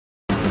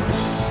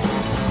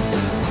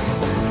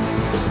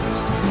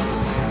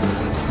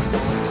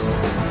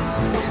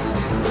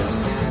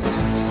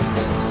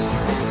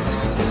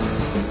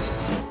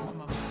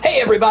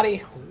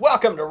everybody.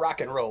 Welcome to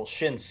Rock and Roll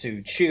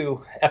Shinsu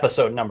Chu,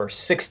 episode number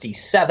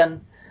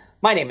 67.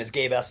 My name is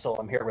Gabe Estel.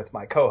 I'm here with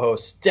my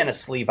co-hosts,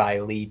 Dennis Levi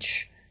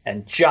Leach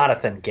and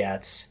Jonathan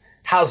Getz.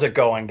 How's it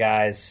going,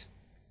 guys?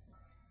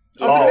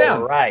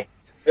 All right.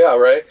 Yeah,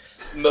 right.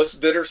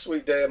 Most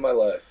bittersweet day of my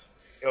life.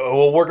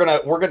 Well, we're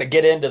gonna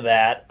get into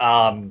that.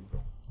 Want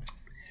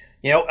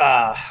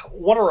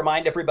to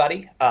remind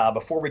everybody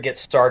before we get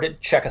started,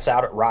 check us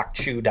out at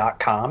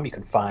rockchew.com. You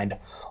can find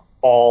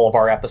all of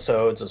our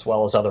episodes as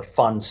well as other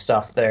fun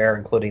stuff there,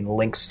 including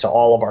links to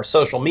all of our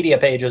social media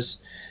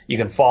pages. You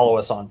can follow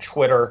us on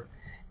Twitter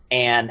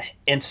and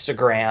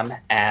Instagram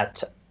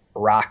at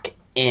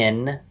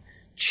rockinchew.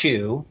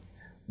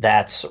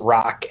 That's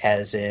rock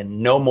as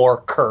in no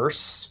more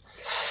curse.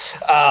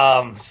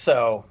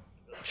 So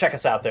check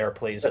us out there,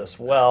 please, as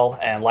well.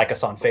 And like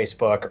us on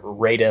Facebook,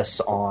 rate us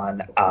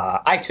on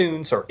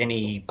iTunes or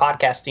any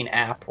podcasting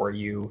app where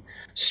you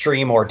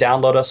stream or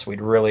download us.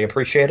 We'd really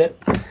appreciate it.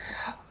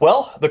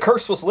 Well, the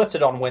curse was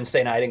lifted on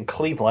Wednesday night in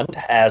Cleveland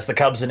as the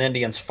Cubs and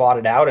Indians fought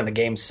it out in a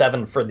Game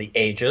 7 for the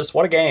ages.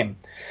 What a game.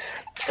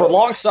 For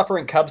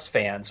long-suffering Cubs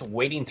fans,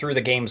 waiting through the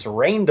game's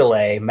rain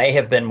delay may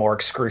have been more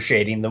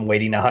excruciating than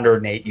waiting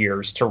 108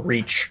 years to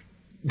reach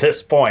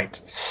this point.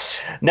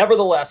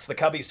 Nevertheless, the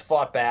Cubbies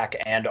fought back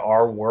and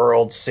are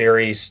World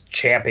Series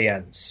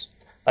champions.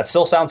 That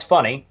still sounds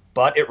funny,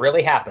 but it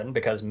really happened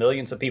because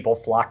millions of people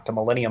flocked to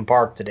Millennium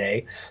Park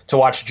today to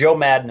watch Joe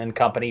Madden and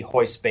company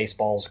hoist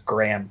baseball's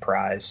grand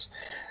prize.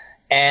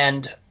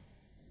 And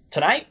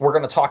tonight we're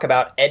going to talk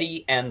about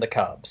Eddie and the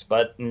Cubs,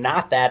 but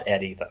not that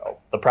Eddie, though.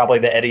 Probably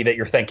the Eddie that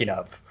you're thinking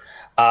of.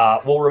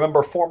 We'll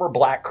remember former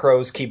Black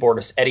Crowes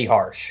keyboardist Eddie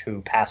Harsh,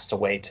 who passed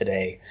away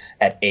today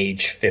at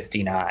age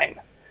 59.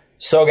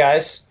 So,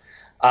 guys,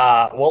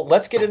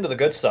 let's get into the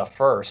good stuff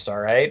first, all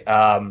right?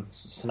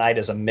 Tonight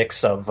is a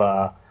mix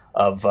of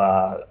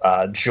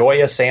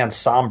joyous and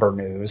somber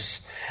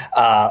news.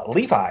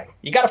 Levi,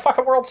 you got a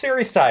fucking World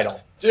Series title.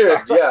 Dude,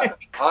 yeah.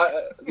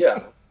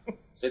 Yeah.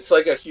 It's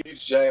like a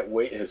huge, giant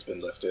weight has been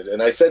lifted.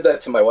 And I said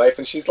that to my wife,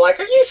 and she's like,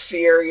 are you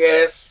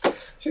serious?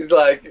 She's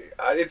like,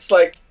 it's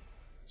like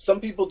some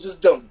people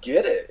just don't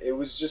get it. It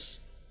was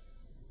just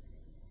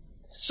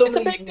so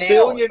many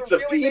millions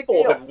of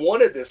people have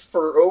wanted this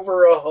for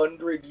over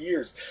 100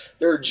 years.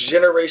 There are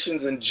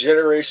generations and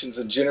generations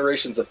and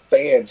generations of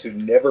fans who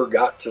never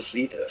got to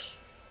see this.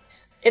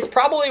 It's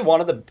probably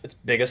one of the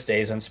biggest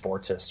days in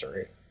sports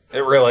history. It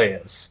really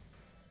is.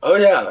 Oh,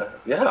 yeah.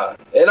 Yeah.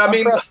 And I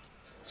mean,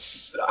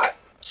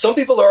 some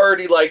people are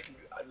already like,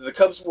 the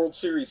Cubs World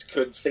Series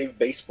could save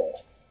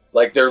baseball.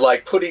 Like, they're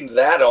like putting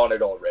that on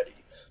it already.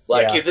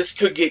 Like, this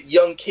could get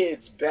young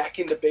kids back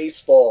into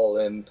baseball,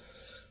 and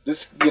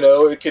this,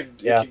 it could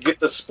get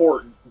the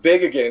sport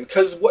big again.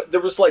 Because there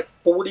was like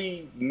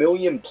 40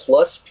 million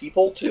plus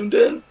people tuned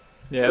in.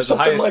 Yeah, it was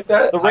something like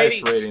that. The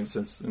highest rating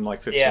since in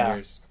like 15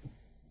 years.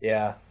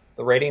 Yeah,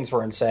 the ratings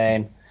were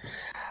insane.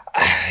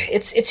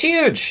 It's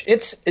huge.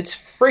 It's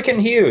freaking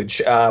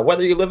huge.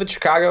 Whether you live in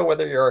Chicago,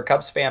 whether you're a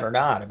Cubs fan or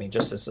not, I mean,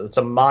 just it's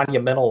a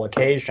monumental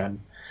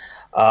occasion.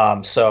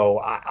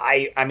 So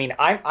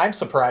I'm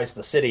surprised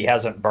the city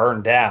hasn't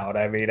burned down.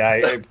 I mean,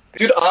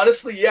 dude,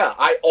 honestly, yeah.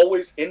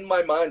 In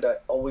my mind, I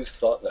always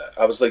thought that.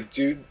 I was like,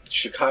 dude,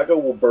 Chicago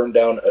will burn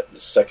down the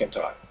second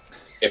time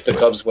if the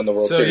Cubs win the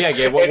World Series. So yeah,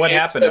 Gabe, what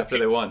happened after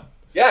they won?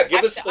 Yeah,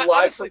 give us the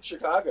live from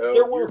Chicago.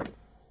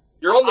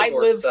 You're on the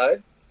north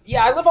side.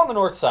 Yeah, I live on the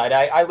north side.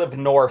 I live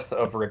north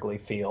of Wrigley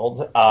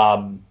Field.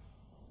 I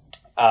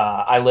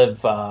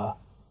live, I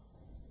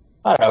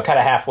don't know, kind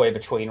of halfway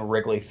between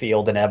Wrigley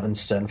Field and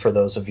Evanston, for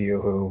those of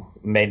you who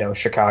may know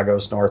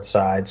Chicago's north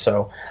side.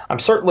 So I'm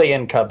certainly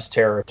in Cubs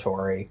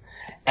territory.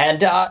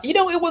 And,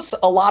 it was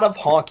a lot of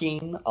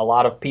honking, a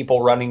lot of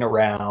people running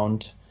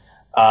around.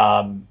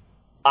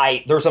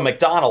 There's a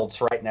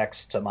McDonald's right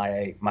next to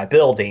my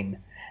building.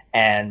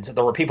 And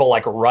there were people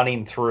like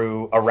running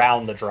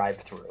around the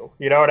drive-through.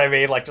 You know what I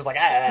mean? Like just like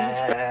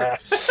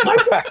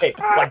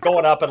like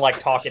going up and like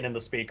talking in the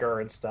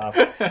speaker and stuff.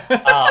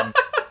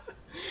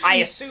 I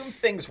assume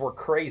things were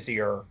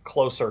crazier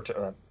closer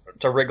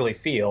to Wrigley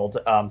Field.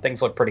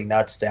 Things look pretty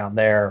nuts down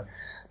there.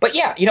 But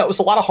yeah, it was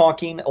a lot of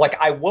honking. Like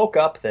I woke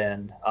up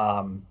then.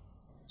 I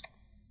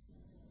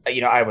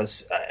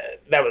was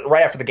that was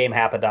right after the game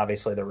happened.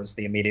 Obviously, there was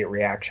the immediate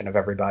reaction of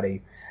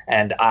everybody.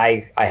 And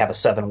I have a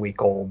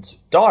 7-week-old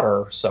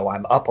daughter, so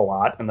I'm up a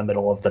lot in the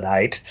middle of the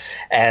night.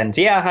 And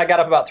yeah, I got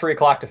up about 3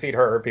 o'clock to feed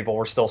her. People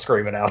were still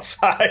screaming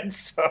outside.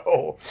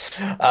 So,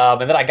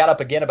 and then I got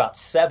up again about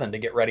 7 to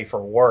get ready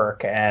for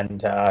work.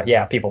 And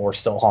people were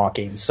still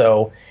honking.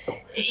 So,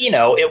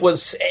 it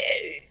was,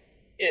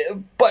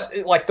 but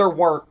like there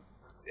weren't.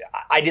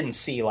 I didn't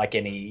see like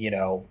any,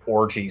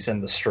 orgies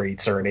in the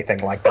streets or anything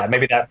like that.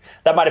 Maybe that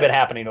might have been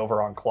happening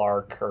over on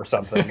Clark or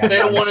something. If they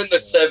had won in the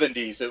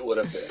 70s, it would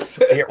have been.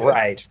 Yeah,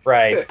 right.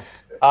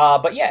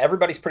 But yeah,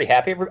 everybody's pretty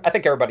happy. I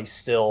think everybody's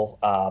still,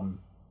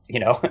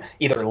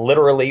 either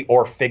literally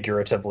or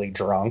figuratively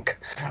drunk.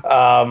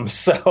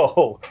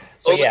 The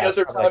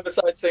other time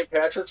besides St.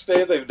 Patrick's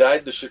Day, they've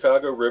dyed the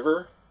Chicago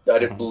River.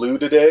 Dyed it blue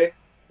today.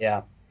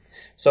 Yeah.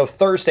 So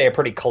Thursday, a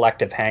pretty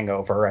collective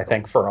hangover, I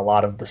think, for a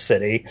lot of the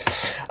city.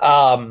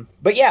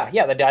 But yeah,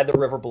 they dyed the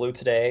river blue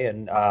today,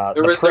 and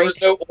there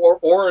was no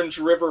orange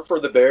river for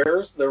the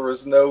Bears. There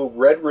was no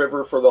red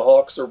river for the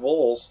Hawks or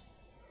Bulls.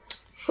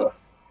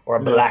 Or a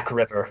black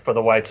river for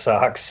the White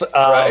Sox.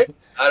 Right?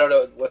 I don't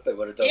know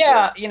what it does.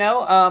 Yeah,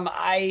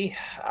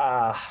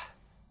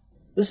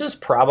 this is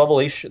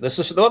probably, I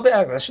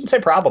shouldn't say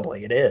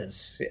probably, it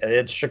is.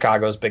 It's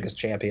Chicago's biggest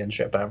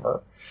championship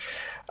ever.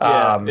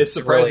 Yeah, it's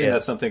surprising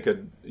that something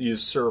could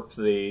usurp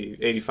the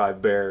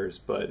 85 Bears,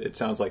 but it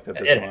sounds like that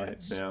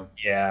this might.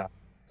 Yeah,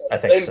 I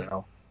think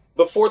so.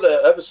 Before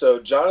the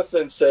episode,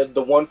 Jonathan said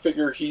the one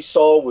figure he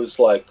saw was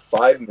like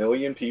 5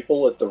 million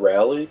people at the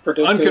rally.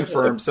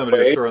 Unconfirmed,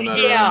 somebody was throwing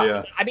that around,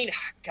 yeah. I mean,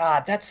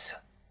 God, that's...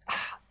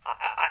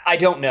 I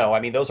don't know.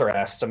 I mean, those are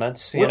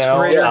estimates,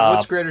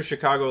 What's greater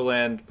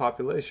Chicagoland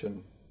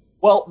population?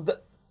 Well, there's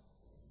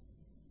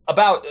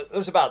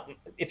about,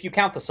 if you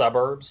count the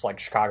suburbs, like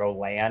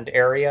Chicagoland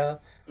area,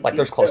 like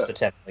there's close to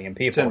 10 million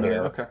people 10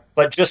 million, here. okay.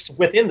 But just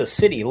within the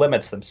city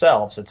limits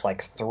themselves, it's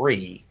like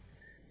 3.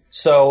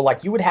 So,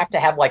 like, you would have to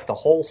have, like, the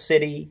whole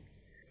city,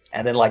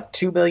 and then, like,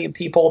 2 million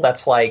people.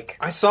 That's like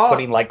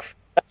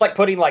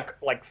putting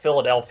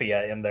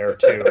Philadelphia in there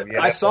too. You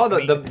know? I saw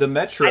the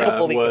Metro I don't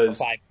believe was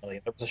 5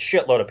 million. There was a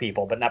shitload of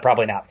people, but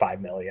probably not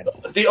 5 million.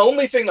 The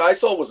only thing I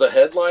saw was a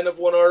headline of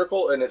one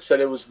article, and it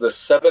said it was the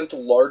 7th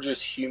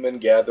largest human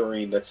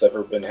gathering that's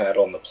ever been had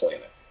on the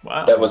planet.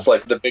 Wow, that was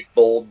like the big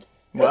bold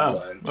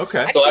headline. Wow, okay.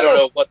 Actually, so I don't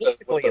know what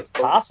it's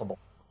possible.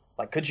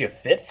 Like, could you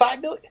fit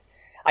 5 million?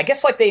 I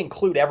guess like they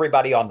include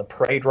everybody on the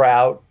parade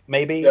route,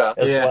 maybe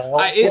as well.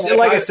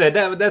 I said,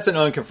 that's an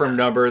unconfirmed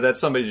number. That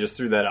somebody just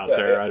threw that out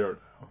there. Yeah.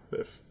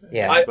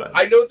 I don't know.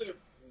 I know that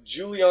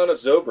Juliana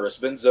Zobrist,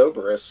 Ben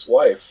Zobrist's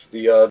wife,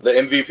 the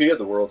MVP of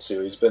the World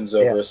Series, Ben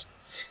Zobrist,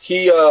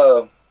 they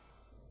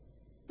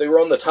were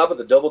on the top of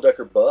the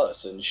double-decker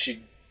bus, and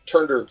she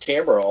turned her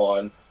camera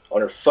on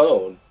her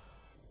phone,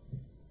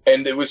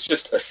 and there was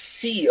just a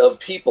sea of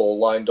people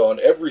lined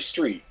on every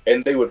street,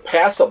 and they would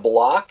pass a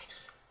block,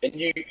 and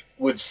you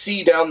would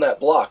see down that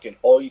block, and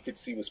all you could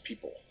see was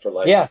people for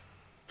forever.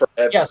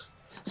 Yes,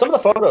 some of the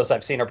photos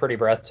I've seen are pretty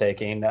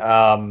breathtaking.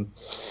 I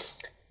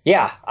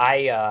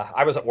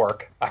was at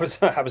work. I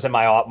was in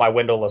my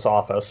windowless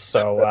office.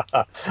 So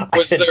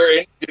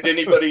did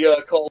anybody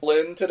call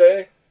in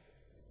today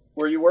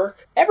where you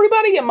work?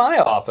 Everybody in my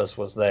office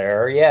was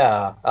there.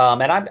 Yeah,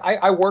 and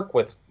I work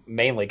with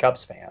mainly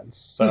Cubs fans.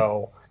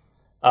 So.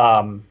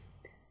 But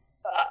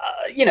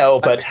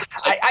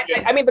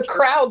I mean, the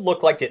crowd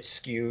looked like it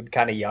skewed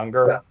kind of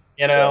younger,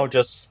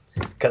 just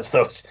because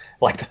those,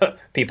 like, the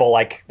people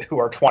like who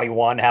are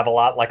 21 have a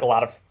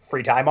lot of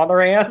free time on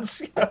their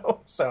hands,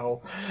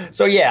 So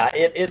yeah,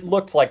 it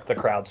looked like the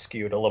crowd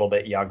skewed a little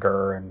bit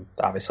younger, and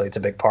obviously it's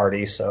a big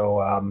party.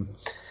 So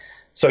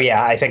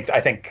yeah, I think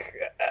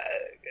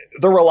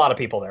there were a lot of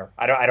people there.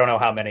 I don't know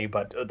how many,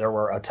 but there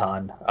were a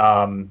ton.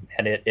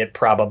 And it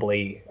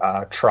probably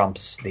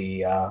trumps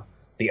the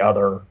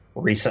other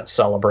recent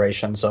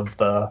celebrations of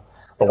the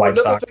White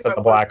Sox and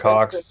the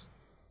Blackhawks.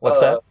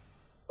 What's that?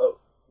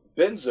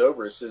 Ben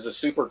Zobrist is a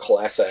super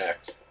class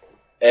act,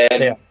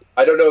 and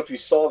I don't know if you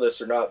saw this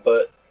or not,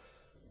 but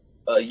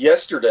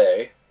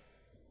yesterday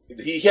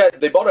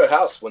they bought a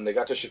house when they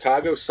got to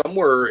Chicago,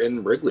 somewhere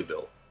in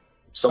Wrigleyville,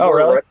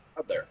 right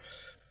out there,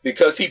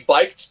 because he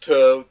biked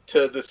to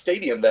the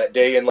stadium that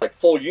day in like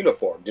full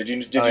uniform. Did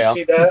you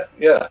see that?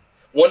 Yeah,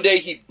 one day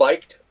he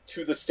biked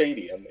to the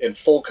stadium in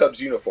full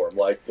Cubs uniform,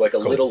 like a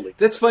Little League.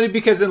 That's funny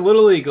because in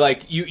Little League,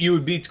 like you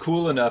would be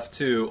cool enough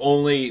to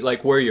only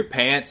like wear your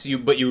pants,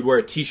 but you would wear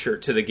a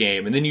T-shirt to the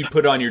game, and then you'd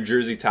put on your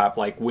jersey top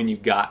like when you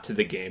got to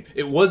the game.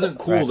 It wasn't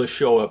cool to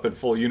show up in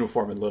full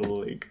uniform in Little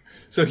League.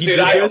 So he did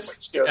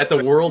this at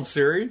the World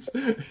Series.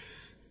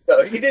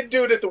 No, he didn't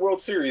do it at the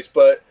World Series,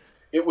 but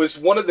it was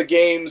one of the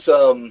games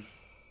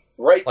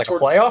right like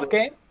towards a playoff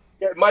game.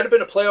 Yeah, it might have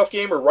been a playoff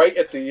game or right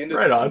at the end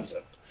of the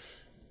season.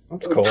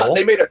 That's cool.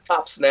 They made a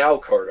Topps Now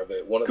card of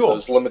it, one of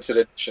those limited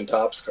edition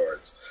Topps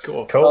cards.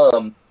 Cool.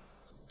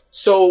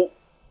 So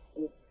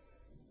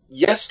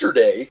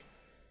yesterday,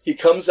 he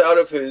comes out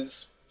of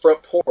his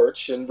front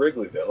porch in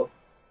Wrigleyville,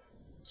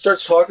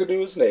 starts talking to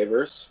his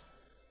neighbors,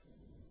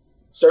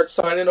 starts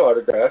signing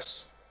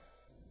autographs.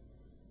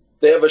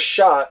 They have a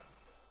shot.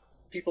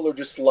 People are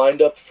just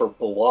lined up for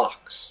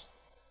blocks.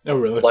 Oh,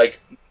 really? Like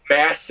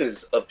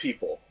masses of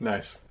people.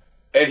 Nice.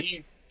 And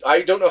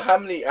I don't know how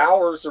many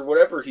hours or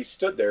whatever he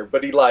stood there,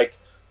 but he like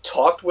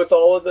talked with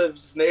all of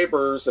his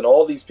neighbors and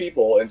all these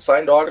people and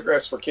signed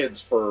autographs for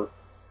kids for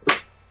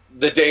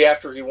the day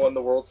after he won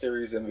the World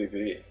Series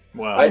MVP.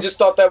 Wow. I just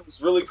thought that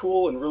was really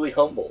cool and really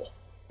humble.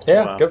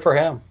 Yeah, Good for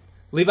him.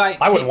 Levi,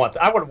 I wouldn't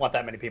want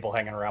that many people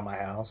hanging around my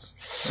house.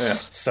 Yeah.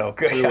 So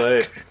good. Too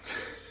late.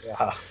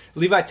 Yeah.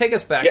 Levi, take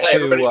us back to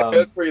everybody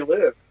knows where you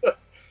live.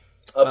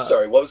 I'm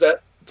sorry, what was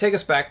that? Take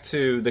us back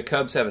to the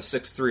Cubs have a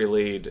 6-3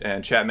 lead,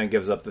 and Chapman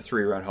gives up the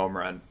 3-run home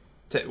run.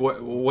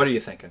 What are you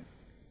thinking?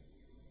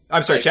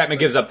 I'm sorry, Chapman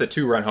gives up the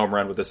 2-run home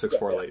run with a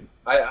 6-4 lead.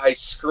 I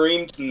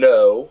screamed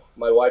no.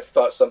 My wife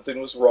thought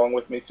something was wrong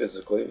with me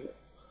physically.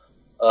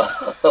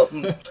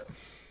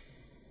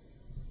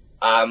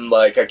 I'm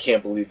like, I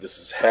can't believe this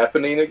is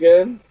happening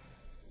again.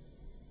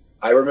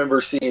 I remember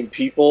seeing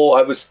people.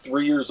 I was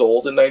 3 years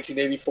old in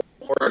 1984,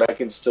 and I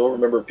can still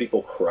remember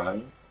people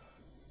crying.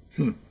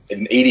 In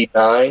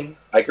 89,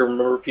 I can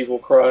remember people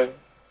crying.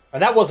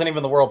 And that wasn't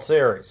even the World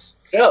Series.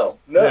 No.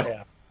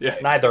 Yeah.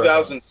 Neither.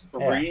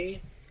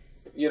 2003,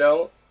 you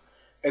know?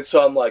 And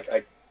so I'm like,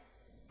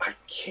 I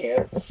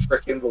can't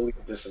freaking believe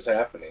this is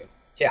happening.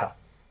 Yeah.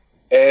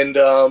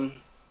 And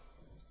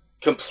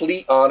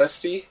complete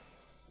honesty,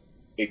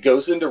 it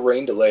goes into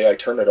rain delay. I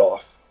turn it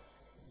off.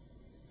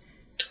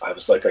 I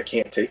was like, I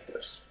can't take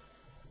this.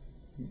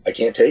 I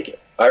can't take it.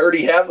 I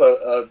already have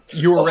a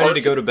You were ready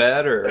to go to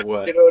bed, or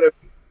what? You know what I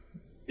mean?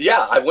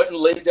 Yeah, I went and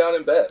laid down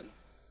in bed.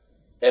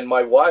 And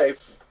my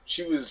wife,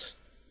 she's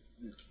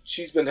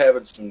been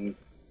having some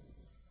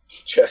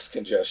chest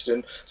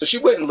congestion. So she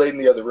went and laid in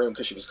the other room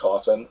because she was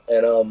coughing.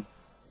 And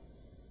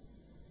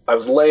I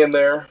was laying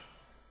there,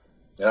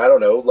 and I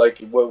don't know, like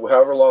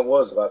however long it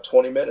was, about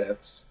 20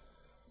 minutes,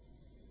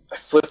 I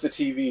flipped the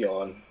TV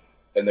on,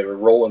 and they were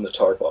rolling the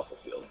tarp off the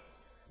field.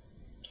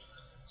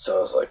 So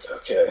I was like,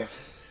 okay.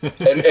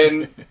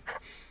 And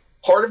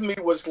part of me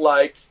was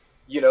like,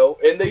 you know,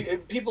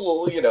 and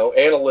people, you know,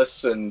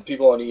 analysts and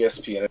people on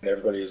ESPN and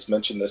everybody has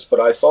mentioned this, but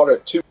I thought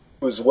it too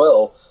as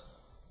well.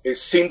 It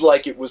seemed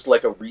like it was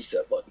like a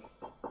reset button.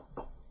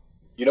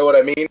 You know what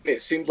I mean?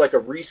 It seemed like a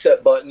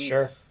reset button.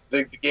 Sure.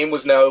 The game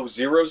was now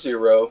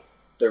 0-0.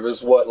 There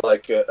was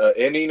like an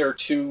inning or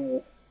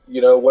two,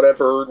 you know,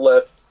 whatever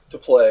left to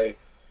play,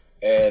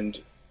 and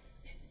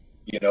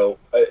you know,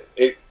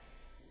 it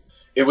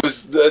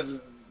was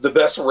the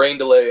best rain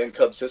delay in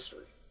Cubs history.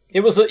 It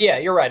was, yeah,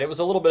 you're right. It was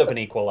a little bit of an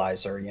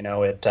equalizer. You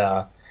know,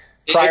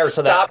 prior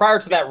to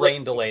that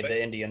rain delay,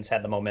 the Indians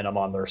had the momentum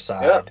on their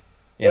side.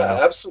 Yeah,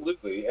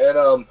 absolutely.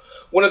 And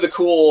one of the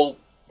cool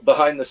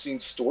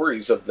behind-the-scenes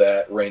stories of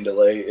that rain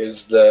delay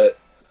is that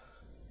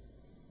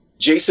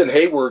Jason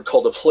Hayward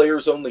called a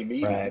players-only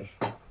meeting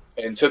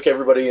and took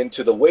everybody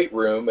into the weight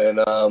room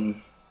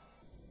and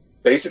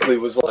basically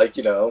was like,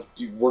 you know,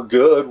 we're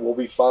good, we'll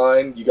be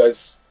fine, you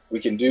guys, we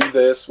can do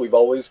this, we've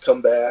always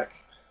come back.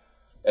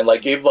 And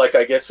like gave like,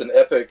 I guess, an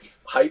epic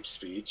hype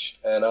speech.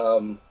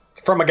 And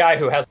from a guy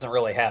who hasn't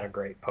really had a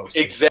great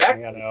postseason.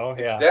 Exactly. You know?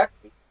 Yeah.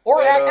 Exactly.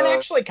 And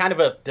actually kind of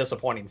a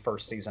disappointing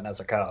first season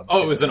as a Cub.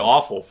 Oh, it was an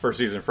awful first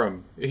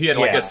season he had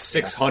like a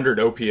 600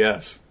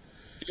 OPS.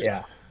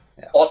 Yeah.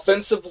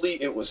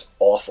 Offensively, it was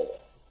awful.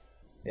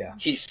 Yeah.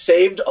 He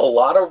saved a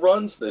lot of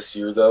runs this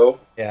year, though.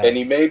 Yeah. And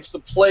he made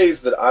some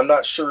plays that I'm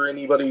not sure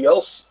anybody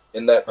else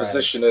in that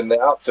position in the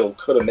outfield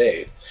could have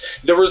made.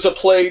 There was a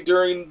play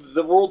during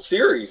the World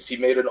Series. He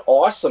made an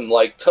awesome,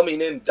 like, coming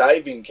in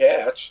diving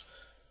catch.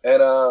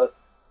 And,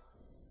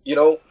 you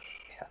know,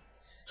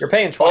 you're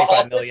paying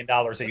 $25 million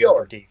a year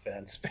for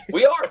defense. Basically.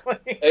 We are.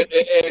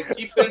 And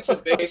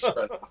defensive base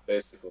running,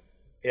 basically.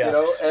 Yeah. You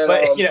know, and,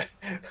 but, you know,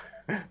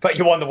 but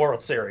you won the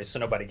World Series, so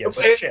nobody gives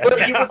a shit.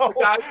 But he was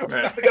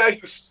the guy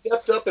who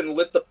stepped up and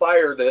lit the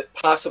fire that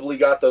possibly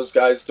got those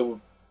guys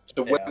to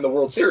win the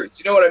World Series.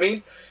 You know what I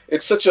mean?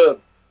 It's just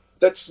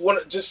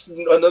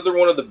another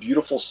one of the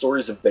beautiful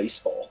stories of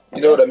baseball.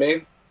 You know what I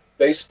mean?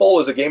 Baseball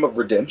is a game of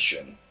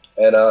redemption.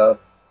 And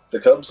the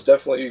Cubs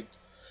definitely,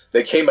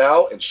 they came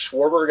out and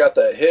Schwarber got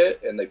that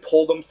hit and they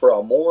pulled him for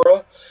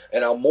Almora.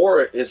 And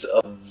Almora is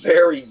a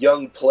very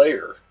young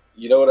player.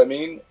 You know what I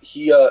mean?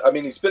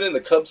 He's been in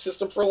the Cubs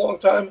system for a long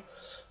time,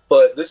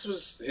 but this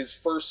was his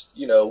first,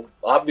 you know,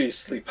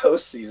 obviously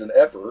postseason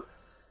ever.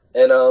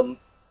 And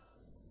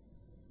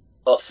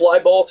a fly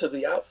ball to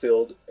the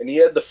outfield, and he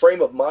had the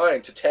frame of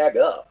mind to tag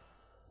up,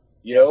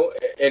 you know.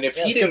 And if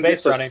he didn't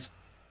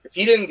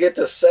get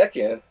to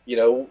second, you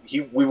know,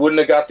 we wouldn't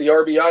have got the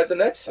RBI the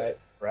next hit.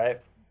 Right.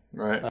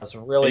 That's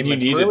really, and you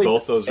needed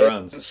both those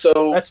runs. And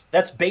so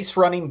that's base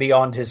running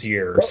beyond his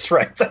years,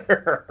 right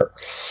there.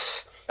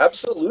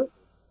 Absolutely.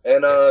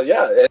 And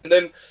and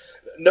then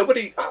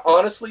nobody,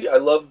 honestly, I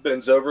love Ben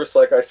Zobrist,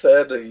 like I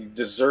said, he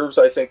deserves,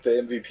 I think, the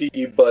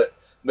MVP, but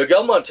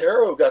Miguel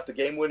Montero got the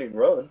game-winning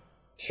run.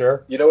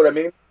 Sure. You know what I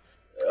mean?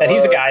 And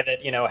he's a guy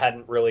that, you know,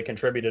 hadn't really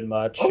contributed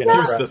much. He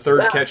was the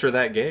third catcher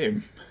that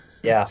game.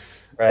 Yeah,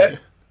 right.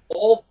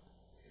 What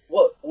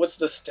was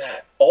the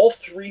stat? All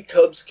three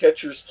Cubs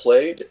catchers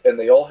played, and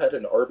they all had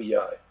an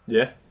RBI.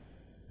 Yeah.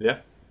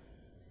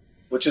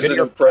 Which is an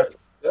impressive.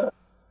 Yeah.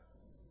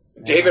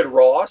 David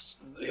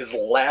Ross, his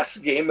last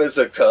game as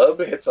a Cub,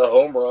 hits a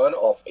home run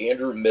off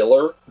Andrew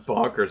Miller.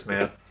 Bonkers,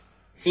 man.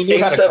 He knew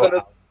how to go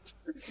out.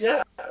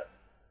 Yeah.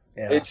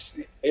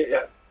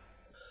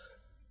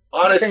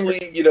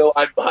 Honestly, you know,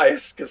 I'm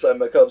biased because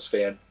I'm a Cubs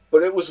fan,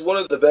 but it was one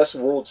of the best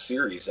World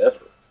Series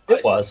ever.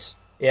 It was.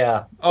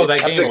 Yeah. Oh,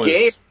 that game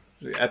was...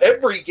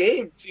 Every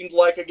game seemed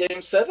like a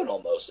Game 7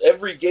 almost.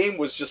 Every game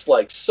was just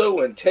like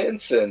so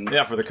intense. And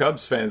yeah, for the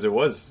Cubs fans, it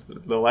was.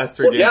 The last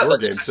three games were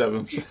Game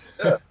 7s.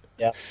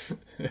 Yeah.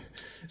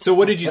 So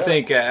what did you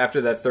think after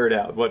that third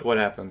out? What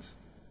happens?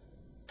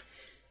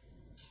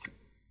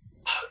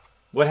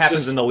 What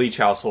happens in the Leach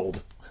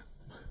household?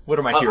 What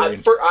am I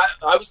hearing?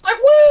 I was like,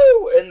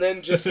 woo! And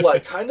then just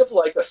like, kind of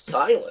like a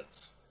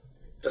silence.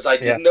 Because I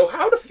didn't know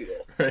how to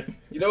feel. Right.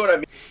 You know what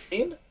I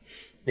mean?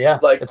 Yeah.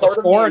 Like, it's part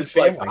of me was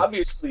family. like,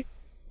 obviously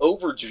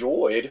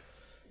overjoyed.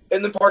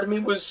 And then part of me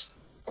was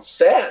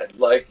sad.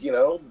 Like, you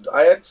know,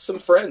 I had some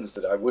friends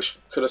that I wish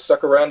could have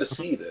stuck around to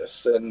see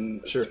this.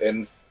 And,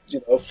 and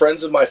you know,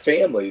 friends of my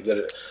family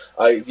that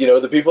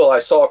the people I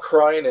saw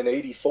crying in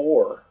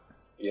 '84,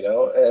 you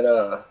know,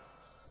 and,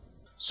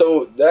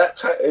 so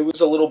it was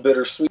a little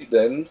bittersweet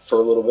then for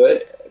a little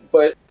bit,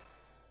 but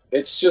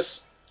it's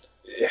just,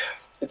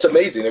 it's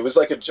amazing. It was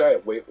like a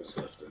giant weight was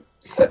lifted.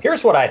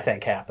 Here's what I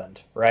think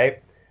happened,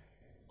 right?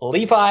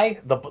 Levi,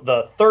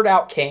 the third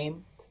out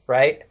came,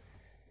 right?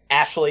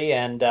 Ashley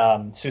and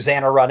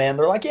Susanna run in.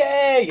 They're like,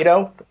 yay, you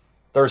know,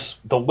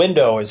 the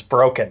window is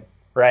broken,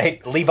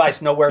 right?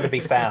 Levi's nowhere to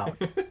be found.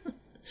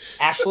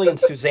 Ashley and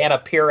Susanna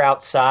peer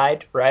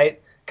outside,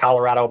 right?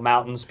 Colorado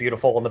mountains,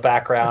 beautiful in the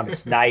background.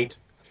 It's night.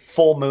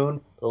 Full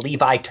moon,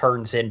 Levi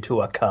turns into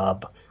a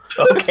cub.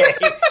 Okay?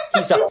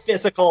 He's a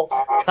physical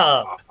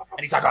cub. And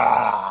he's like,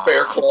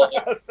 bear claw.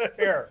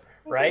 Bear,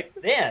 right?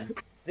 Then,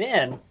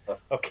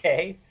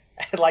 okay,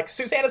 and like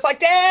Susanna's like,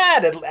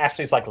 Dad! And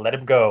Ashley's like, let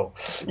him go.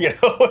 You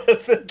know,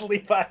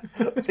 Levi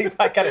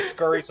kind of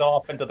scurries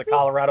off into the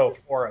Colorado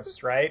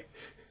forest, right?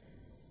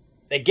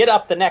 They get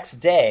up the next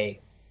day,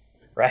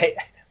 right?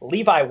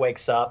 Levi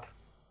wakes up.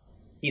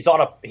 He's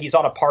on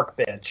a park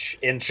bench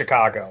in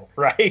Chicago,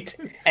 right?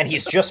 And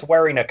he's just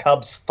wearing a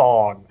Cubs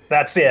thong.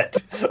 That's it.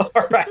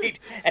 All right?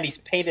 And he's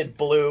painted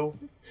blue.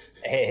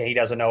 He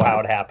doesn't know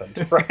how it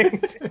happened,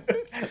 right?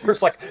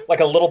 There's like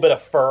a little bit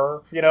of fur,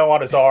 you know,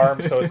 on his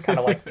arm, so it's kind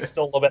of like he's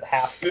still a little bit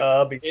half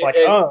Cub. He's like,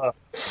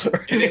 That's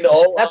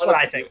what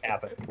I think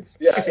happened.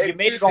 Yeah, you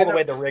made it all the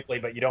way to Wrigley,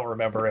 but you don't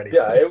remember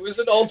anything. Yeah, it was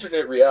an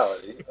alternate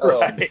reality.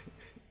 Right.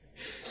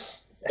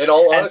 In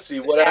all honesty,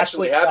 what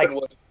actually happened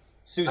was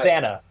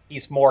Susanna,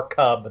 he's more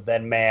cub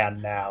than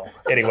man now.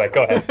 Anyway,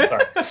 go ahead.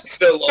 Sorry.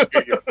 No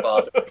longer your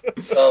father.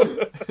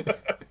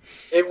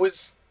 It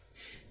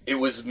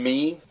was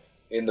me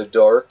in the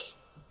dark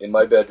in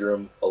my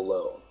bedroom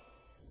alone,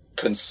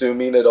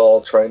 consuming it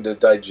all, trying to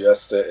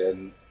digest it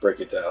and break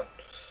it down.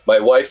 My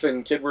wife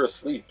and kid were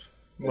asleep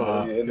in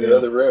the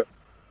other room,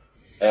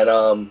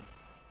 and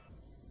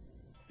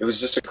it was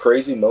just a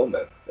crazy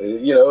moment.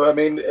 You know, I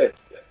mean.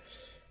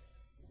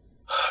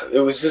 It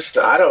was just,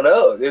 I don't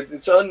know.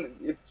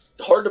 It's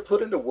hard to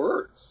put into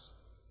words.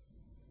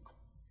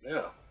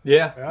 Yeah.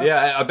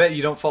 I bet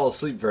you don't fall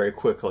asleep very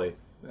quickly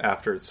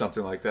after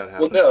something like that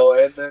happens. Well,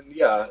 no, and then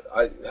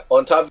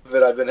on top of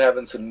it, I've been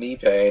having some knee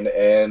pain,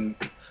 and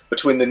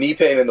between the knee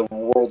pain and the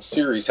World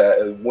Series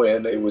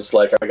win, it was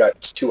like I got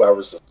 2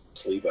 hours of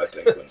sleep, I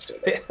think, Wednesday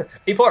night.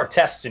 People are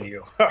testing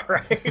you, all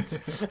right?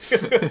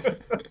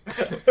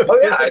 Oh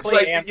yeah, it's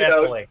like, you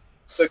know,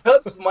 the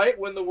Cubs might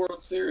win the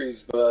World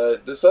Series,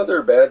 but this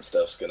other bad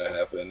stuff's going to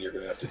happen. You're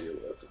going to have to deal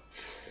with it.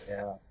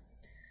 Yeah.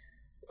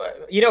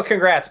 You know,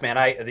 congrats, man.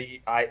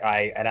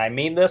 I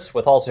mean this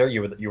with all zero.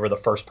 You were the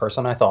first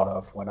person I thought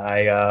of when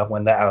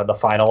the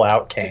final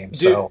out came. Dude,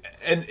 so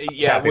and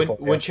yeah,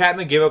 when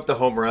Chapman gave up the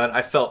home run,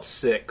 I felt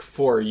sick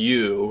for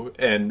you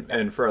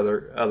and for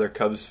other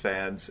Cubs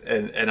fans,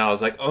 and I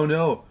was like, oh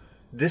no,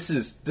 this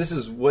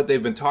is what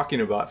they've been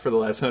talking about for the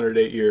last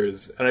 108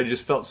 years, and I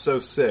just felt so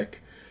sick.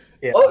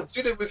 Yeah. Oh,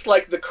 dude, it was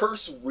like the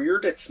curse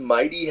reared its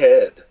mighty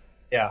head.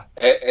 Yeah.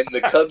 And the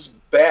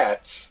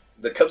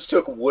Cubs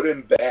took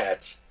wooden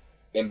bats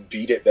and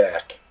beat it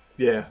back.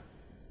 Yeah.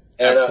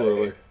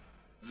 Absolutely.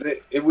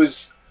 It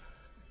was.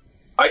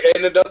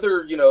 And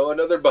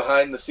another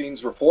behind the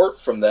scenes report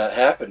from that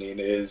happening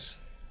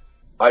is,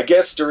 I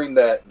guess during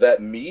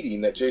that meeting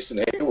that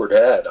Jason Hayward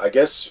had, I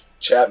guess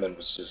Chapman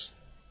was just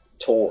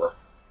tore.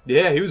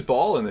 Yeah, he was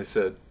balling, they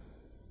said.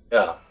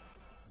 Yeah.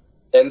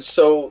 And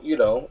so, you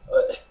know.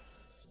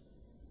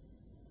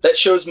 That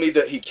shows me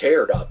that he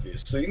cared,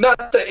 obviously.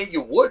 Not that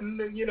you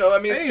wouldn't, you know. I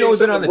mean, he's only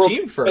been on the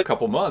team for a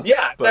couple months.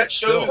 Yeah, that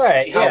shows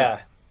how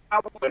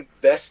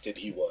invested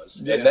he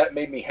was, and that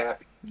made me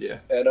happy. Yeah,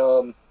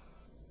 and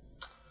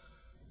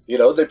you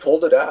know, they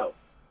pulled it out.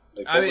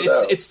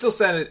 It still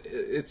sounded.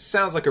 It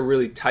sounds like a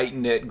really tight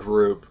knit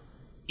group,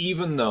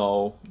 even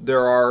though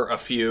there are a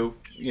few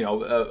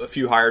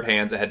hired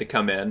hands that had to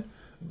come in,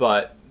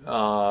 but.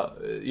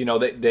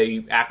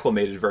 They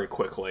acclimated very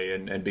quickly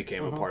and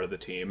became a part of the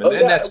team,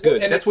 and that's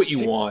good. And that's what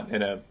you want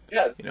in a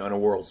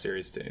World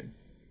Series team.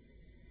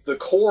 The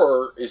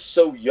core is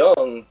so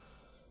young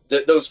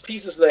that those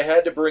pieces they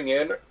had to bring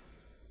in,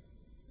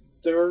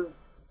 they're,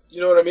 you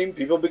know what I mean?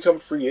 People become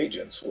free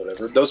agents,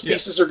 whatever. Those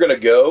pieces are going to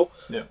go,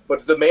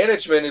 but the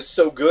management is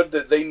so good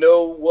that they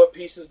know what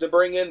pieces to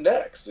bring in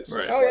next. It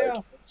seems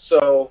like.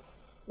 So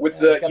with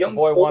the young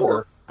boy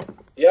core,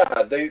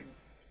 they,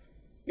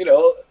 you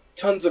know.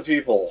 Tons of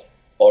people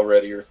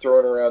already are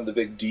throwing around the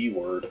big D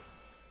word.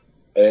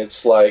 And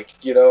it's like,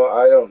 you know,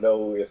 I don't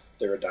know if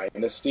they're a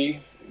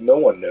dynasty. No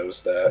one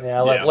knows that.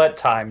 Yeah, let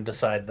time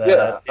decide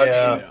that.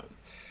 The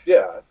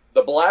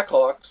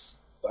Blackhawks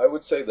I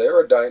would say they're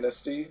a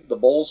dynasty. The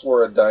Bulls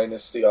were a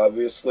dynasty,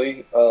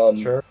 obviously.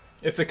 Sure.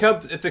 If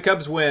the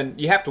Cubs win,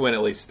 you have to win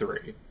at least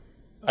 3.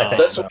 I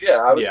think That's so. what. Yeah,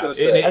 I was going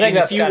to say. I think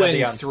if that's you kind of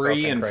the win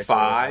 3 and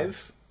unspoken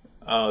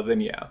 5,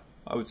 then yeah,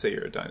 I would say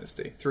you're a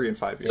dynasty. 3 and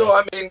 5 years. So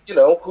I mean,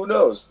 who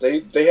knows?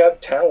 They have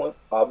talent,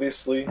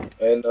 obviously,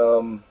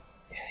 and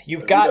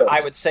You've got, I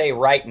would say,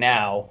 right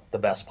now, the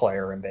best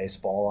player in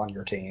baseball on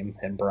your team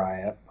in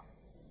Bryant.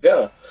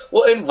 yeah.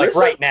 Well, and Like Rizzo,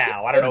 right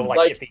now, I don't know.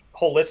 Like if he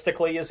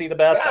holistically is he the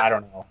best? Yeah. I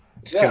don't know.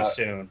 It's Yeah. too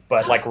soon.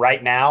 But like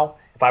right now,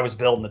 if I was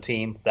building the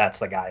team, that's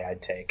the guy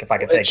I'd take if I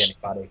could take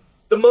anybody.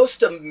 the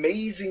most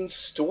amazing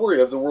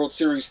story of the World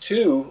Series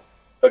too,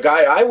 a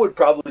guy I would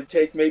probably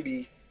take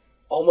maybe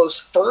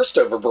almost first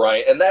over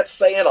Bryant, and that's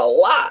saying a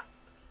lot.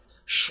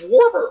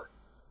 Schwarber,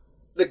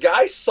 the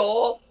guy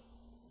saw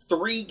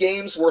 3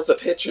 games worth of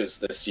pitches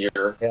this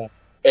year,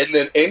 and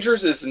then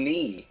injures his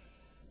knee,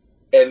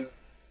 and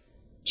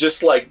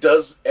just like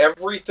does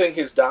everything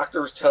his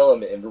doctors tell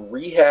him and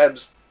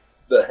rehabs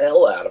the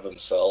hell out of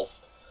himself.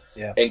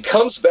 Yeah. And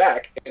comes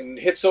back and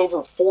hits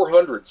over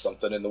 400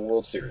 something in the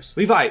World Series.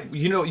 Levi,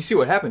 you see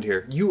what happened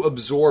here. You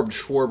absorbed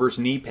Schwarber's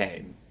knee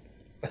pain.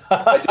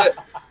 I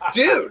did.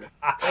 Dude,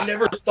 I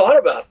never thought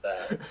about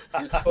that.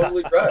 You're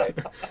totally right.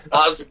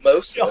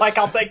 Osmosis. You're like,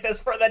 I'll take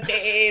this for the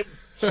team.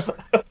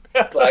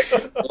 Like,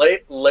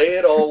 lay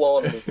it all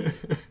on me.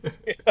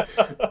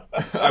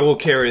 I will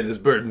carry this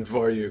burden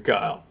for you,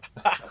 Kyle.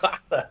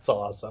 That's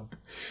awesome.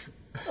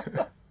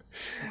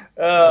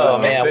 Oh,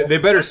 man. They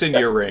better send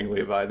you a ring,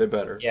 Levi. They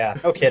better. Yeah,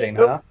 no kidding,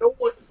 huh?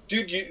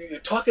 Dude, you're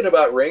talking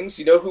about rings.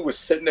 You know who was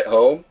sitting at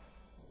home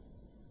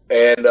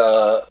and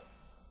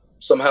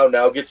somehow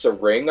now gets a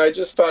ring? I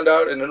just found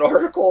out in an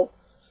article.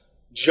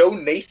 Joe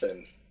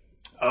Nathan.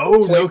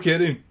 Oh, no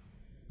kidding.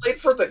 Played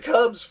for the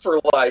Cubs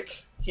for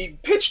he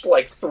pitched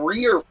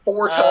 3 or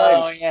 4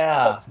 times. Oh,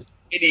 yeah. And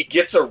he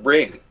gets a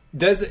ring.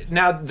 Doesn't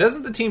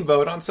the team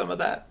vote on some of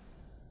that?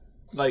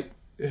 Like,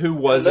 who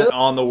wasn't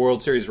on the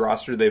World Series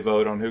roster? They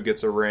vote on who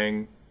gets a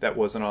ring that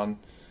wasn't on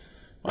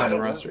the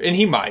roster. And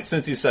he might,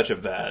 since he's such a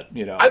vet.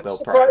 I'm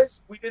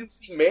surprised we didn't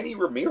see Manny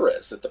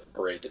Ramirez at the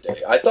parade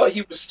today. I thought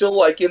he was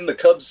still in the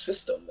Cubs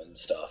system and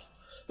stuff.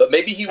 But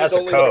maybe he was As a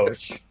only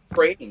coach. a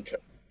training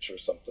coach or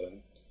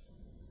something.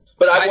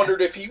 But I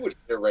wondered if he would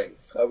get a ring.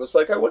 I was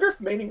like, I wonder if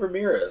Manny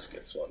Ramirez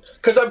gets one.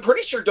 Because I'm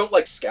pretty sure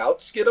don't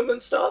scouts get them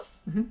and stuff?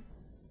 Mm-hmm.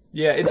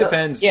 Yeah, it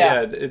depends.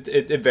 Yeah.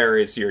 It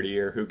varies year to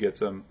year who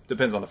gets them.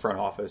 Depends on the front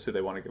office who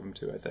they want to give them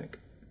to, I think.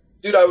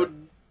 Dude, I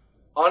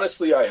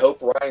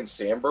hope Ryan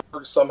Sandberg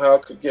somehow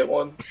could get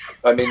one.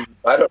 I mean,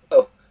 I don't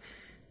know.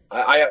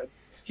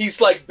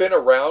 He's been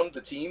around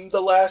the team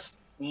the last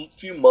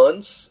few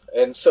months,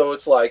 and so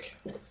it's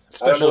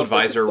Special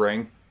advisor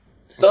ring.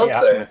 Something.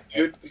 Yeah.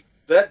 Dude,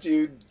 that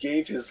dude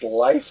gave his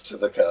life to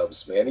the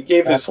Cubs, man. He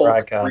gave his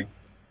whole career.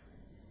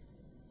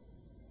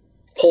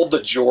 Pulled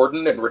the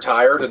Jordan and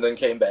retired and then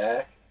came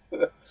back.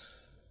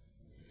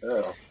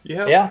 Oh.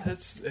 Yeah.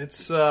 It's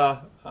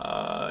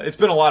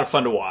been a lot of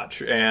fun to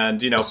watch,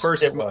 and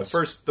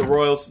first the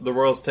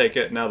Royals take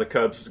it. Now the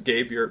Cubs.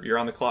 Gabe, you're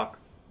on the clock.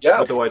 Yeah,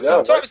 with the White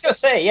Sox. So I was going to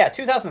say,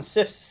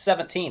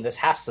 2017. This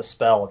has to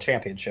spell a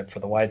championship for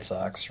the White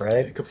Sox,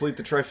 right? Complete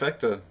the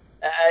trifecta.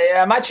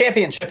 My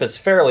championship is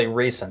fairly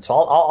recent, so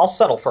I'll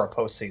settle for a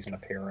postseason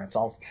appearance.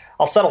 I'll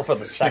settle for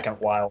the second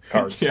wild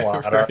card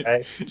slot. Right.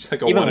 Right?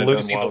 Like even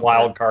losing the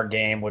wild card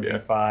game would be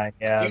fine.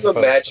 Yeah. Can you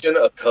imagine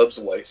a Cubs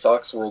White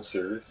Sox World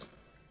Series?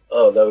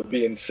 Oh, that would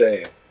be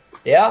insane.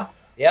 Yeah,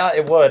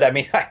 it would. I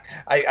mean,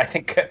 I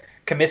think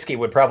Comiskey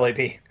would probably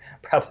be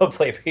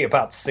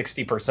about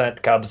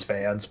 60% Cubs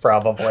fans,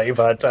 probably.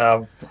 But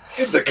Dude,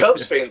 the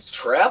Cubs fans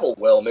travel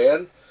well,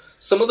 man.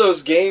 Some of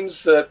those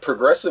games at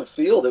Progressive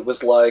Field, it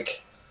was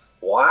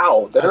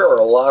wow, there are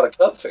a lot of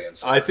Cub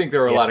fans. I think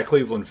there are a lot of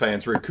Cleveland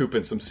fans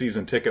recouping some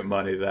season ticket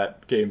money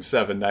that Game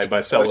 7 night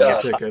by selling the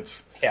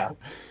tickets. Yeah.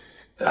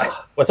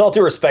 With all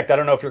due respect, I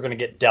don't know if you're going to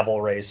get Devil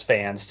Rays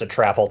fans to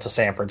travel to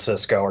San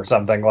Francisco or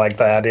something like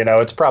that.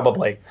 It's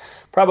probably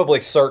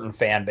certain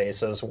fan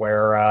bases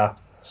where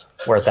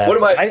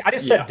that. I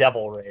just said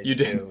Devil Rays. You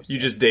did. Too, you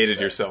just dated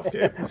yourself,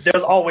 Gabe.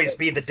 There'll always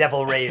be the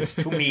Devil Rays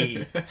to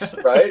me.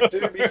 Right?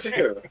 Dude, me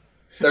too.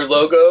 Their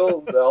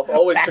logo, I'll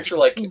always Back picture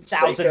in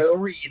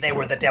 2003, they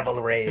were the Devil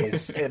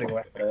Rays.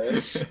 Anyway.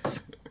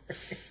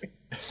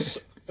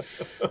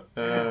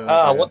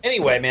 Well,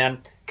 anyway,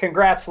 man.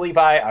 Congrats,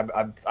 Levi.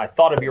 I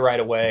thought of you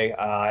right away,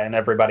 and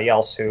everybody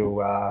else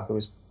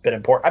who's been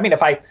important. I mean,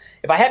 if I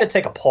had to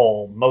take a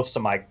poll, most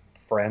of my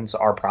friends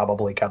are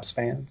probably Cubs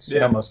fans.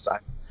 Yeah. Most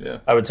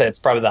I would say it's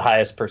probably the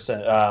highest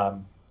percent,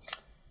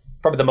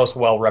 probably the most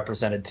well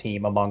represented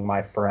team among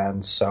my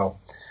friends. So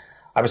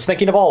I was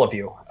thinking of all of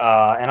you,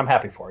 and I'm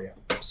happy for you.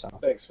 So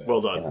thanks, man.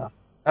 Well done. Yeah,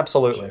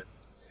 absolutely.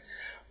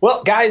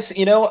 Well, guys, this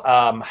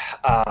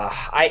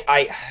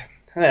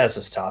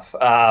is tough.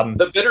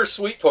 The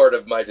bittersweet part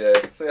of my day.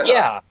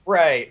 Yeah,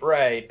 right.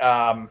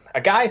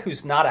 A guy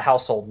who's not a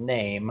household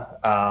name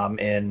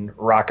in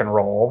rock and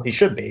roll. He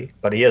should be,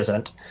 but he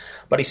isn't.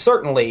 But he's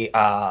certainly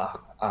an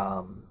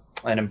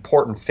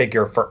important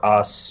figure for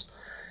us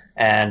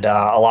and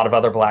a lot of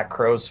other Black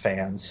Crowes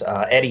fans.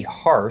 Eddie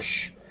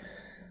Harsh,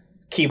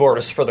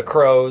 keyboardist for the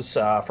Crowes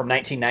from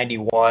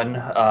 1991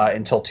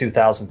 until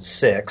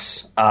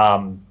 2006.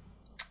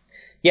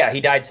 Yeah,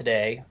 he died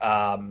today.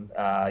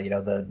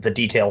 The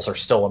details are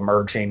still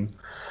emerging,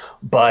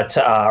 but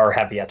or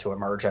have yet to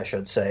emerge, I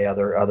should say,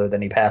 other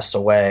than he passed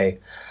away.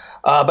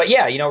 But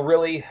yeah,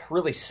 really,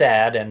 really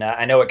sad. And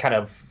I know it kind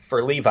of,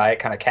 for Levi, it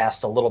kind of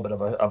cast a little bit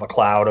of a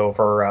cloud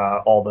over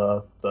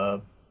all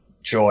the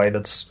joy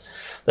that's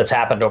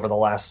happened over the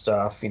last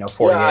 40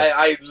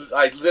 years.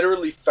 I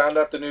literally found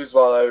out the news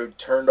while I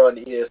turned on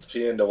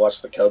ESPN to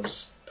watch the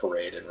Cubs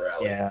parade and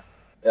rally. Yeah,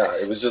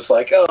 it was just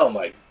like, oh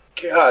my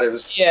God, it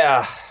was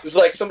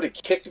like somebody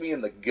kicked me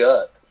in the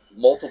gut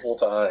multiple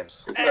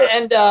times.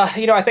 And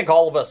I think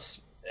all of us,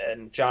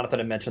 and Jonathan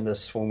had mentioned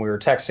this when we were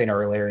texting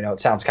earlier, it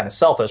sounds kind of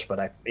selfish,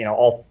 but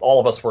all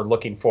of us were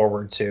looking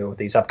forward to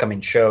these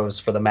upcoming shows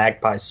for the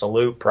Magpie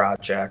Salute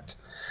project,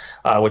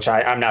 which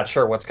I'm not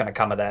sure what's going to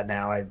come of that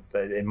now.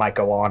 It might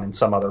go on in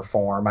some other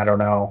form. I don't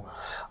know.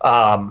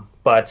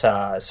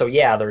 So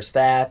yeah, there's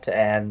that.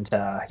 And,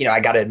 I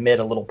got to admit,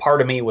 a little part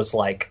of me was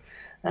like,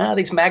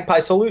 these Magpie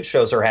Salute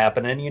shows are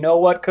happening. You know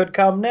what could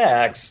come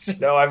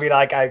next?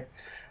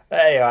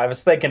 I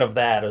was thinking of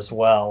that as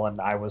well, and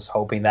I was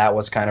hoping that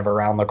was kind of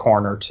around the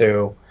corner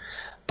too,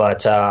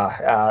 but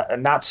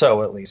not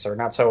so at least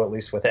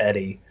with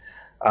Eddie.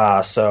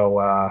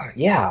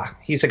 Yeah,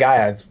 he's a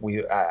guy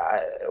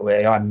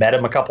I met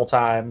him a couple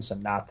times,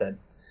 and not that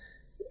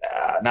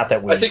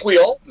we. I think we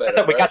all met. Not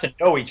that we got to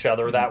know each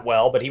other that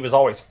well, but he was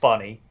always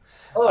funny.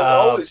 Oh,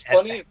 always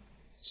funny,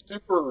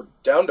 super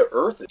down to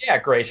earth. Yeah,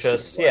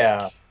 gracious.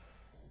 Yeah.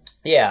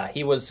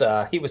 He was.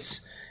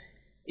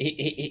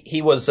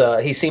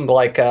 He seemed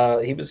like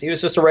he was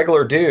just a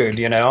regular dude,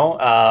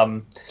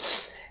 and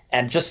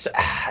just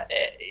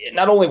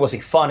not only was he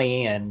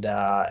funny and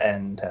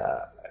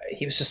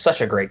he was just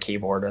such a great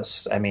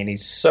keyboardist. I mean,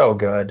 he's so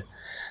good.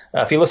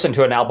 If you listen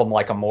to an album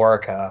like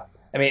Amorica,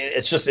 I mean,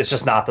 it's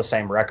just not the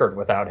same record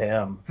without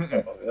him.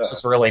 It's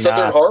just really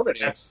Southern not.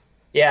 Harmony.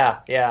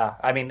 Yeah.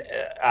 I mean,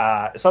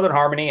 Southern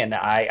Harmony, and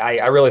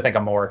I really think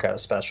Amorica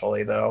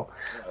especially, though.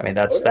 I mean,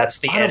 that's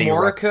the Eddie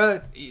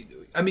Amorica.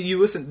 I mean, you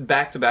listen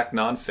back-to-back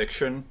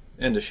nonfiction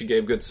into She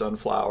Gave Good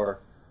Sunflower.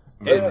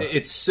 Yeah.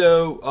 It's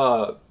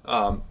so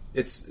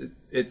it's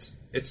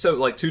so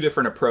like two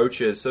different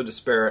approaches, so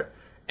disparate,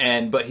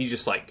 but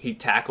he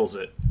tackles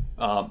it,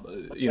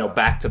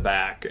 back to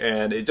back,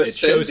 and it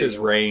shows his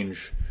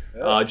range.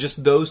 Yeah.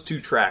 Just those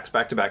two tracks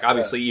back to back.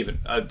 Obviously, even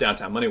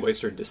Downtown Money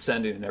Waster,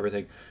 Descending, and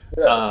everything.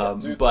 Yeah,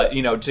 but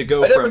to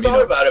go I never from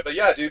thought about it, but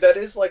yeah, dude, that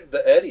is like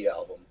the Eddie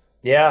album.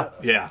 Yeah.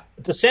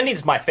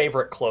 Descending's my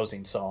favorite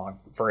closing song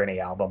for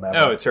any album ever.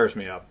 Oh, it tears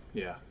me up.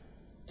 Yeah,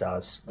 it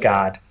does.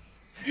 God,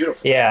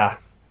 beautiful. Yeah,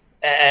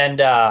 and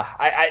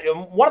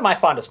one of my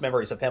fondest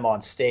memories of him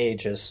on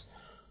stage is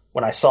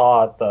when I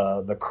saw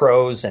the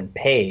Crowes and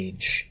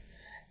Page,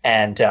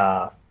 and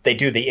they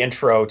do the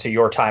intro to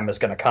Your Time Is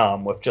Gonna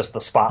Come with just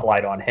the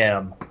spotlight on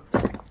him.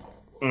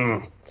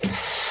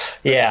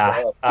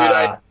 Yeah, dude,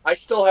 I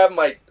still have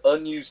my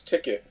unused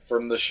ticket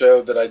from the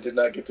show that I did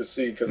not get to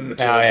see because of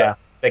the. Oh yeah.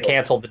 They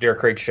canceled the Deer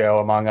Creek show,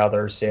 among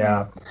others.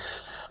 Yeah,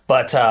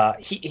 but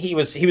he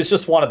was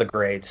just one of the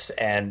greats,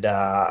 and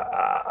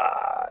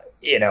I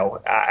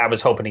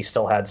was hoping he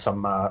still had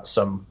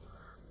some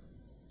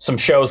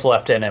shows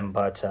left in him,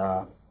 but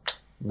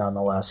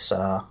nonetheless,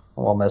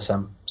 we'll miss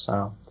him.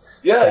 So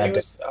yeah, he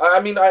was. I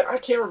mean, I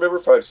can't remember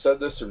if I've said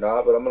this or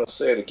not, but I'm going to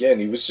say it again.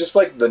 He was just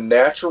like the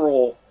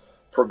natural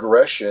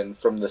progression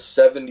from the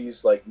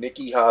 '70s, like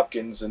Nicky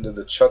Hopkins, into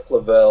the Chuck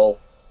Leavell.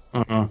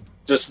 Mm-hmm.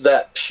 Just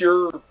that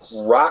pure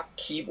rock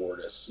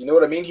keyboardist. You know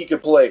what I mean? He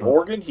could play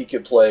organ. He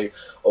could play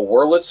a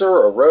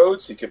Wurlitzer, a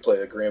Rhodes. He could play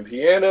a grand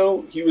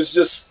piano. He was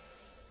just,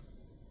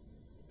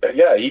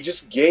 he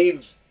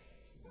gave,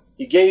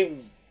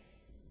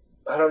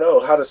 I don't know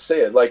how to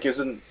say it. Like,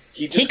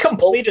 he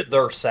completed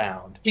their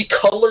sound. He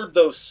colored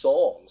those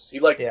songs. He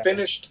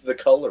finished the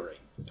coloring.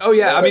 Oh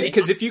yeah, I mean,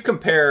 because if you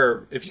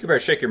compare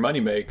Shake Your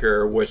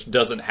Moneymaker, which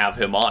doesn't have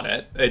him on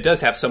it, it does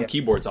have some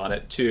keyboards on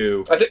it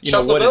to what it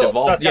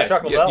evolved.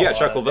 Chuck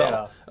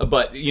Leavell.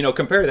 But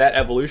compare that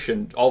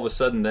evolution all of a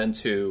sudden then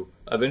to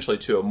eventually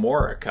to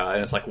Amorica,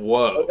 and it's like,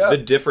 whoa, the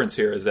difference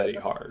here is Eddie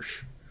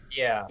Harsh.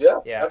 Yeah,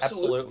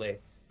 absolutely.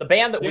 The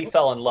band that we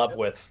fell in love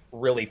with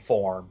really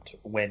formed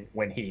when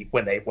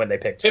they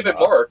picked him and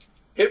Mark.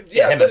 Him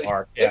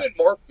and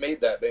Mark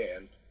made that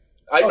band.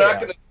 I'm not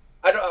gonna.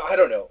 I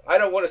don't know. I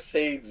don't want to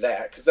say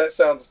that because that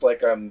sounds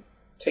like I'm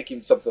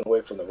taking something away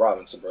from the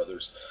Robinson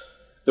Brothers.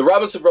 The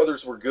Robinson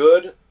Brothers were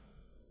good.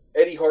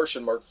 Eddie Harsh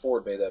and Mark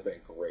Ford made that band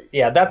great.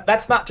 Yeah,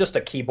 that's not just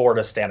a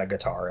keyboardist and a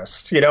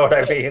guitarist. You know what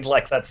I mean?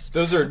 Like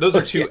those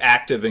are two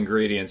active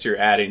ingredients you're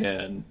adding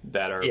in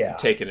that are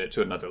taking it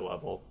to another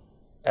level.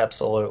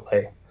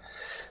 Absolutely.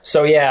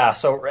 So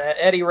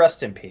Eddie,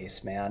 rest in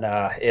peace, man.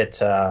 It's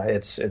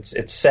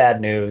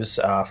sad news.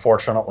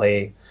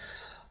 Fortunately.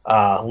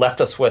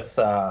 Left us with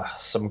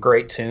some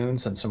great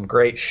tunes and some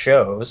great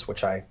shows,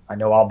 which I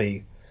know I'll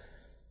be,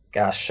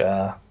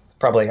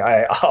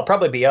 I'll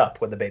probably be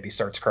up when the baby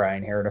starts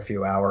crying here in a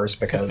few hours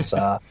because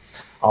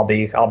I'll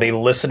be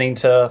listening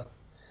to a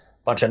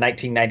bunch of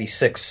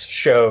 1996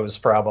 shows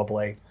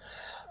probably.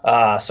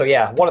 So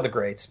yeah, one of the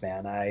greats,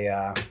 man.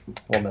 I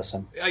will miss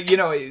him.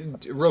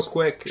 Real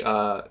quick,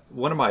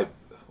 one of my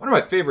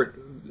favorite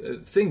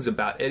things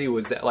about Eddie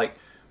was that, like,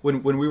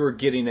 when we were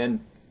getting into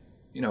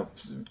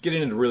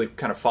really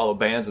kind of follow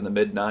bands in the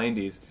mid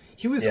 '90s,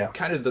 he was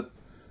kind of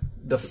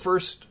the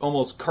first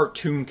almost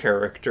cartoon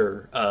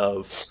character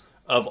of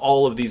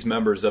all of these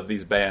members of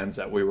these bands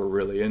that we were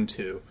really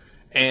into.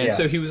 And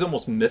so he was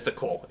almost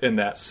mythical in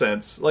that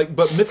sense,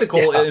 but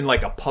mythical in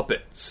like a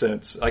puppet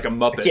sense, like a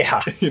Muppet.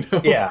 Yeah,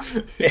 Yeah.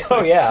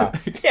 Oh yeah.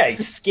 Yeah.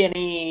 He's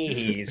skinny.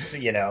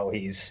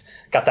 He's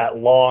got that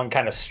long,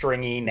 kind of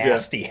stringy,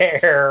 nasty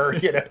hair.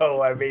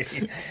 I mean,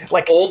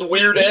 like old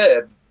Weird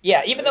Ed.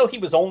 Yeah. Even though he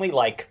was only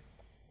like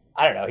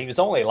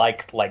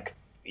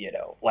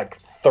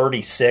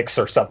 36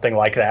 or something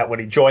like that when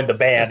he joined the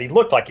band. He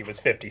looked like he was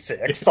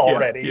 56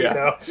 already.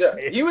 Yeah,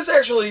 he was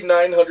actually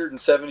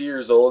 970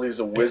 years old. He's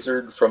a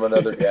wizard from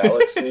another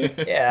galaxy.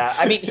 Yeah,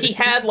 I mean, he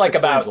had like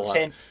about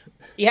 10.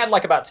 He had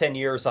like about 10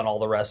 years on all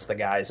the rest of the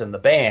guys in the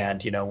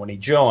band. When he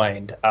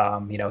joined,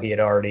 he had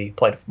already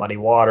played with Muddy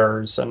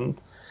Waters and.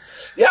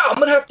 Yeah, I'm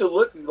gonna have to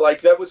look. Like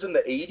that was in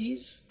the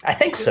 80s. I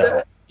think so.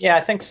 That? Yeah,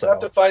 I think so. I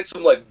have to find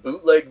some like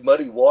bootleg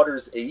Muddy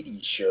Waters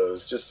 80s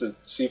shows just to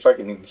see if I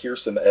can hear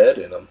some Ed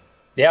in them.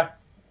 Yeah.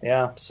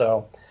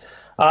 So,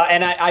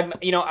 and I'm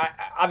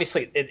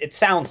obviously it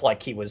sounds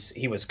like he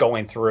was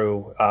going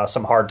through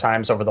some hard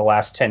times over the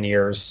last 10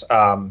 years,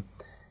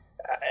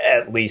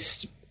 at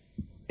least,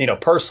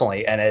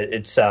 personally. And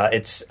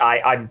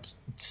I'm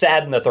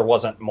saddened that there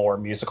wasn't more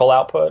musical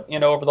output,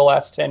 over the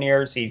last 10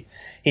 years. He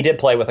did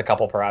play with a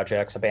couple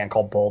projects, a band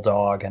called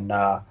Bulldog, and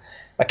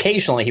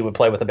occasionally he would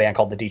play with a band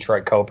called the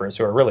Detroit Cobras,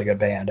 who are a really good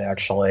band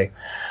actually.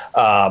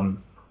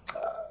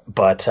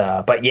 But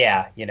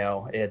yeah,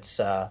 it's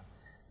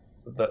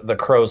the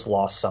Crows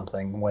lost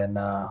something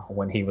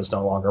when he was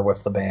no longer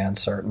with the band,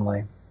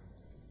 certainly.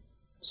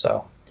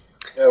 So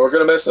yeah, we're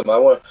gonna miss him. I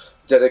want to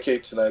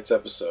dedicate tonight's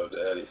episode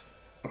to Eddie.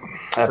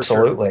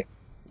 Absolutely,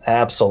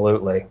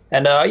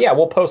 and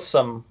we'll post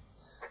some.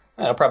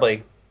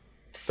 Probably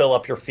fill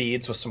up your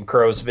feeds with some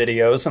Crows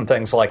videos and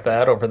things like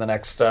that over the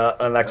next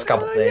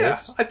couple days. Yeah,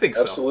 I think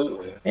so.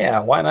 Absolutely. Yeah,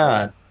 why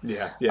not?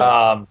 Yeah.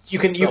 You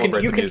can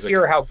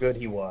hear how good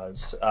he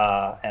was,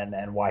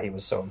 and why he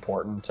was so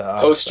important.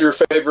 Post your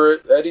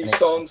favorite Eddie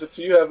songs if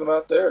you have them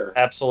out there.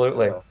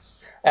 Absolutely.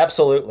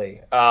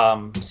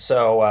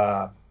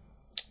 So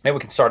maybe we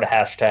can start a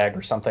hashtag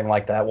or something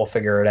like that. We'll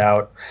figure it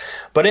out.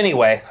 But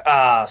anyway,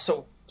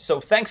 so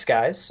thanks,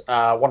 guys.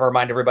 I want to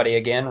remind everybody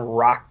again,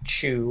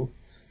 rockchew.com,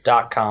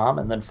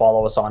 and then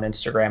follow us on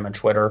Instagram and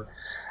Twitter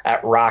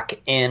at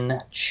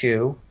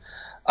rockinchew.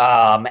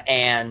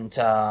 And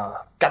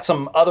got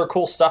some other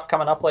cool stuff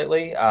coming up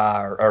lately,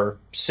 or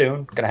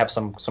soon. Going to have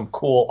some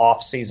cool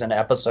off-season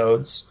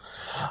episodes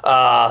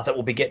that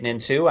we'll be getting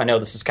into. I know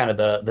this is kind of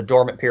the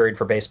dormant period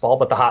for baseball,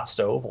 but the hot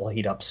stove will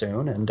heat up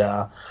soon, and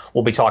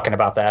we'll be talking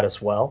about that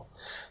as well.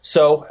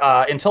 So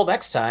until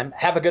next time,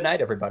 have a good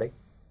night, everybody.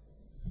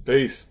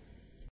 Peace.